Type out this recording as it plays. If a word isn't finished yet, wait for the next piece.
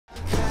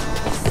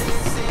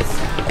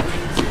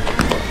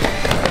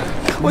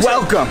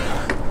Welcome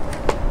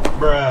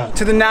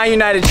to the Now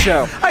United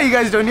show. How you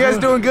guys doing? You guys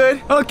doing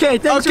good? Okay,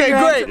 thanks. Okay,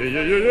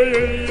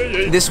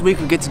 great. This week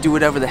we get to do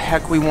whatever the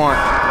heck we want.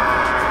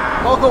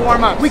 Local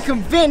warm-up. We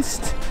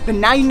convinced the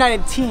Now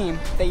United team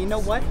that, you know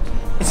what?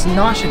 It's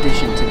Nosh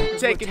edition today.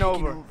 Taking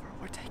over.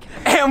 We're taking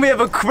over. And we have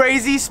a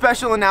crazy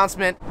special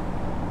announcement.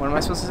 What am I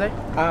supposed to say?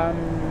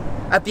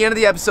 At the end of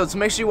the episode, so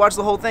make sure you watch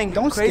the whole thing.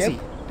 Don't crazy.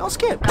 skip. Don't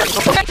skip.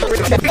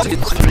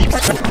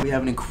 We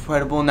have an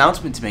incredible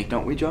announcement to make,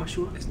 don't we,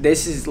 Joshua?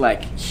 This is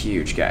like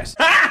huge, guys.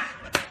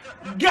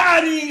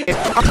 Got him!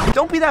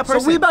 Don't be that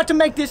person. So we're about to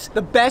make this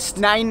the best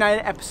Now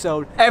United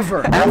episode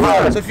ever.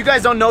 So if you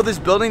guys don't know this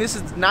building, this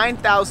is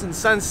 9000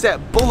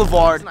 Sunset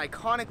Boulevard. It's an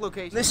iconic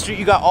location. This street,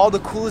 you got all the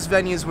coolest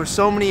venues where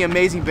so many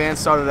amazing bands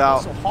started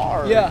out. So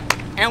hard. Yeah.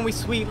 And we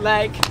sweet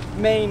like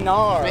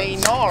Maynard.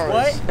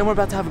 What? And we're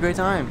about to have a great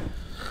time.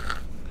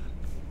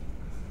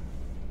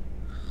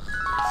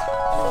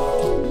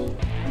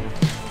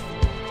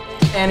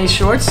 Annie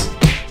shorts.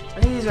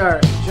 These are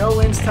Joe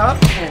Wynn's top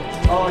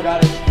pants. Oh, I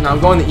got it. Now I'm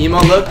going the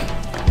emo look.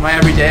 My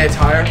everyday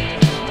attire.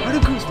 Why do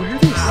girls wear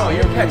this? Oh,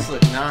 your pecs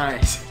look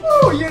nice.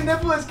 Oh, your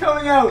nipple is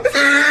coming out.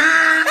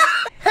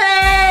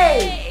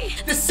 Hey!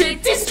 The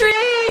city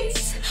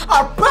streets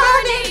are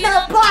burning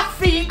up our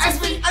feet as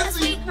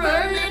we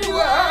burn it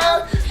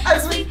wild,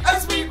 as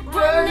we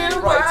burn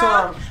it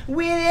wild.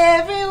 With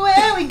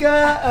everywhere we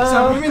go.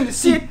 So we're in the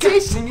city,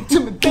 singing to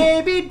me,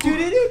 baby.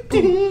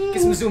 Do-do-do-do.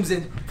 Get some zooms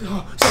in.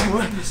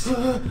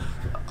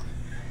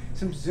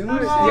 Some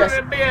zoomers. Yes.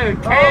 Be a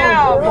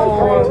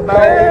cowboy, I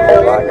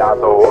got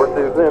the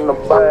horses in the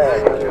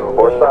back,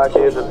 horse I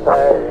get the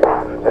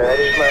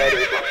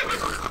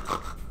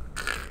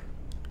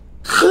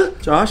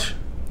tag. Josh,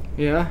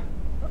 Yeah?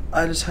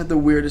 I just had the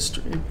weirdest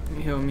dream.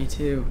 Yo, me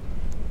too.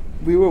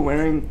 We were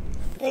wearing.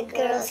 the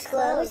girls'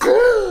 clothes.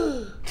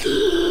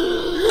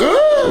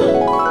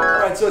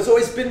 Alright, so it's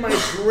always been my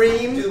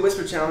dream to do the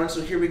Whisper Challenge,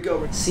 so here we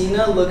go.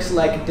 Cena looks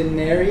like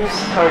Daenerys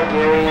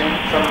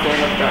Targaryen from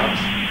Game of Thrones.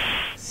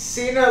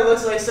 Cena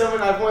looks like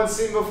someone I've once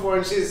seen before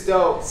and she's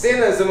dope.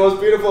 Cena is the most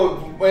beautiful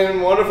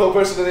and wonderful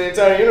person in the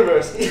entire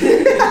universe.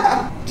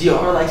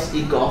 Diara likes to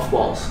eat golf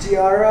balls.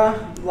 Tiara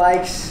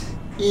likes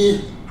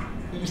eat.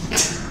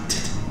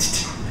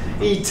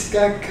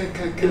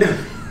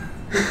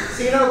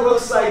 Cena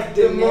looks like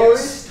The the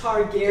most most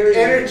Targaryen.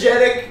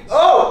 Energetic.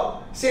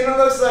 Oh! Cena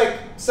looks like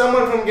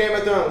someone from Game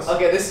of Thrones.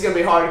 Okay, this is gonna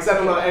be hard because I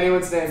don't know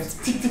anyone's names.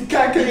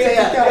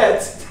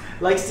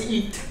 Likes to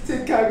eat.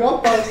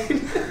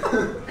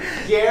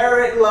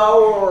 Garrett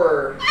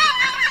Lower.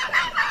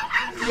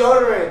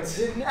 Deodorant.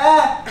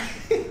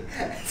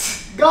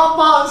 Golf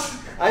balls.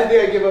 I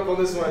think I give up on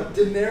this one.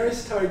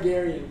 Daenerys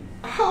Targaryen.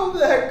 How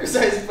the heck was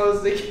I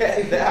supposed to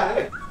get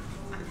that?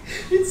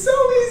 It's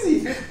so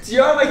easy.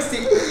 Dion likes to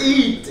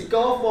eat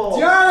golf balls.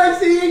 Tiara likes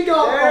to eat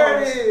golf There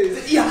balls. it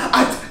is.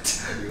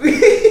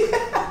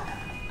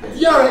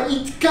 Tiara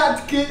eat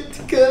cat.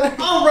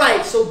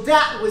 Alright, so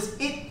that was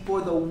it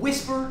for the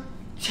Whisper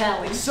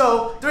Challenge.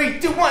 So, 3,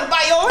 2, 1,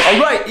 bye y'all.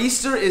 Alright,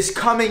 Easter is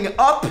coming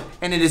up,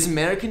 and it is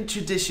American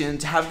tradition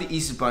to have the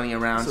Easter Bunny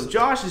around. So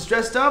Josh is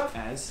dressed up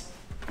As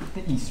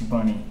the Easter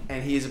Bunny.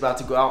 and he is about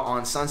to go out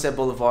on Sunset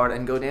Boulevard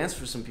and go dance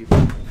for some people.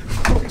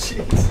 Oh,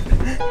 jeez.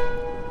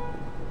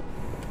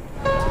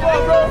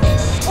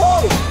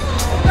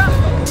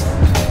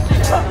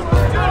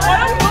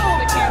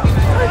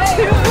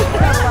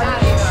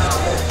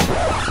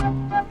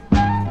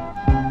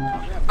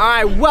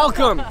 Alright,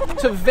 welcome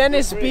to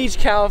Venice Beach,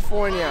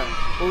 California,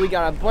 where we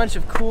got a bunch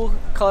of cool,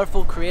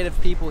 colorful, creative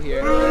people here.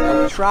 And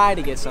we'll try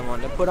to get someone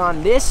to put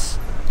on this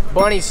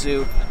bunny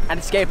suit at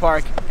a skate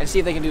park and see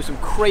if they can do some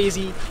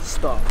crazy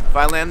stuff. If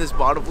I land this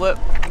bottle flip,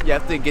 you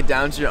have to get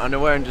down to your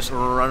underwear and just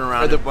run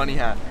around with the bunny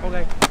hat.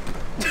 Okay.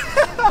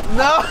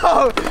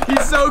 No!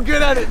 He's so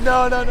good at it.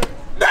 No, no, no. Give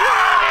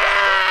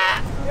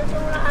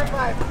someone a high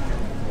five.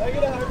 Can I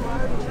get a high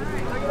five?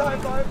 Can I get a high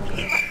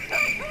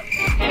five?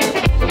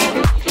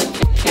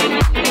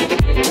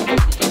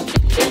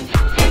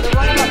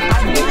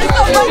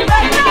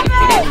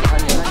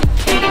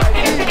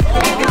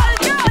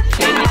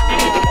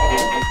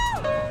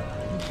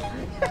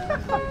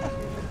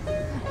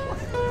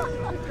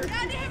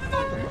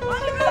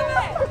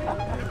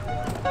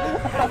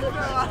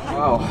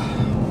 Wow.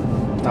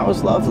 That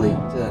was lovely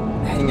to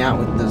hang out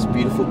with those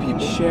beautiful people.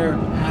 Share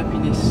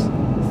happiness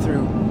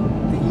through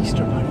the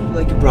Easter Bunny.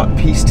 Like it brought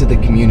peace to the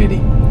community.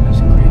 That's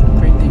a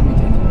great thing we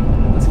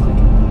did. Let's click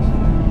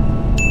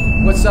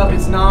it. What's up?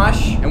 It's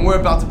Nosh. And we're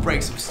about to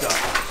break some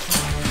stuff.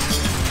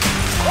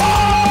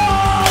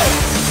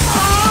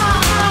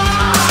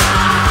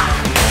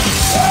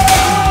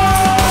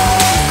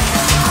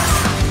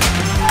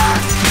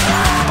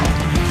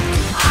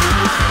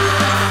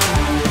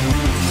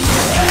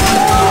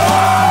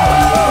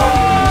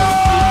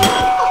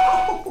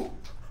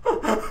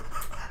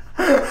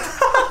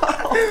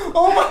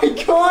 Oh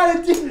my god,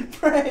 it didn't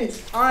break!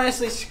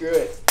 Honestly, screw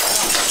it.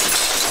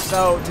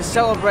 So, to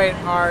celebrate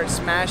our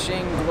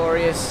smashing,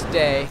 glorious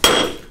day,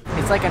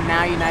 It's like a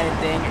Now United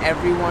thing.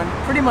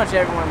 Pretty much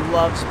everyone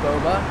loves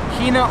boba.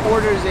 Hina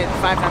orders it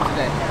 5 times a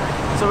day.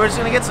 So we're just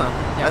gonna get some.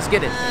 Yeah. Let's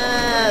get it.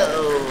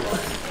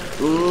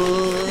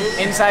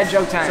 Inside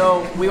joke time.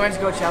 So we went to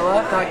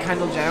Coachella. Thought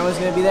Kendall Jenner was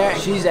gonna be there.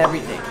 She's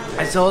everything.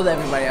 I told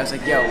everybody, I was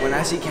like, yo, when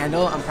I see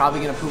Kendall, I'm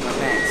probably gonna poop my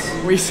pants.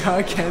 We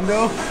saw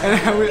Kendall,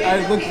 and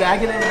I looked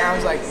back at him, and I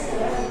was like,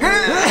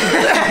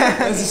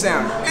 that's the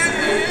sound.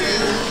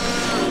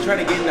 You trying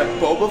to get in a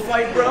boba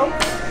fight, bro?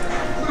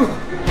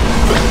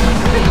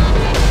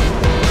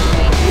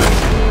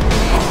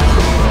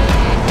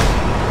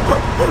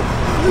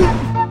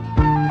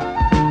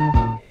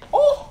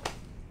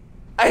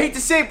 I hate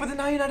to say it, but the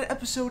Now United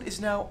episode is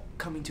now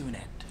coming to an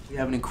end. We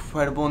have an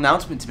incredible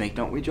announcement to make,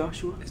 don't we,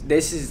 Joshua?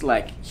 This is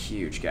like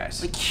huge,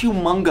 guys. Like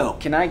humongo.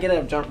 Can I get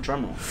a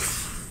drum roll?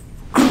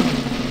 Are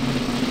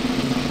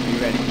you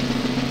ready?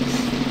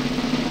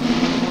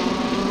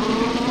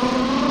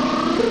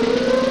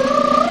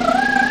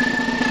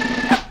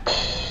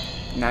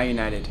 Now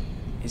United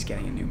is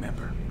getting a new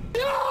member.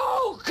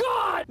 No,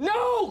 God!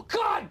 No,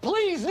 God,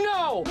 please,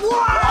 no!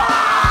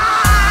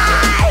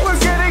 We're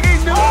getting a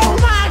new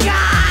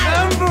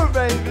member,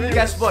 baby!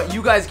 Guess what?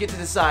 You guys get to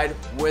decide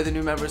where the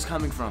new member is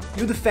coming from.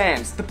 You're the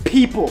fans, the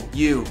people.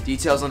 You.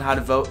 Details on how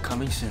to vote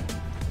coming soon.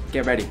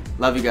 Get ready.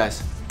 Love you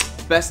guys.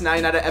 Best Now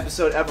United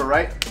episode ever,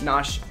 right?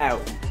 Nosh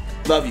out.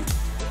 Love you.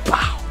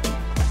 Wow.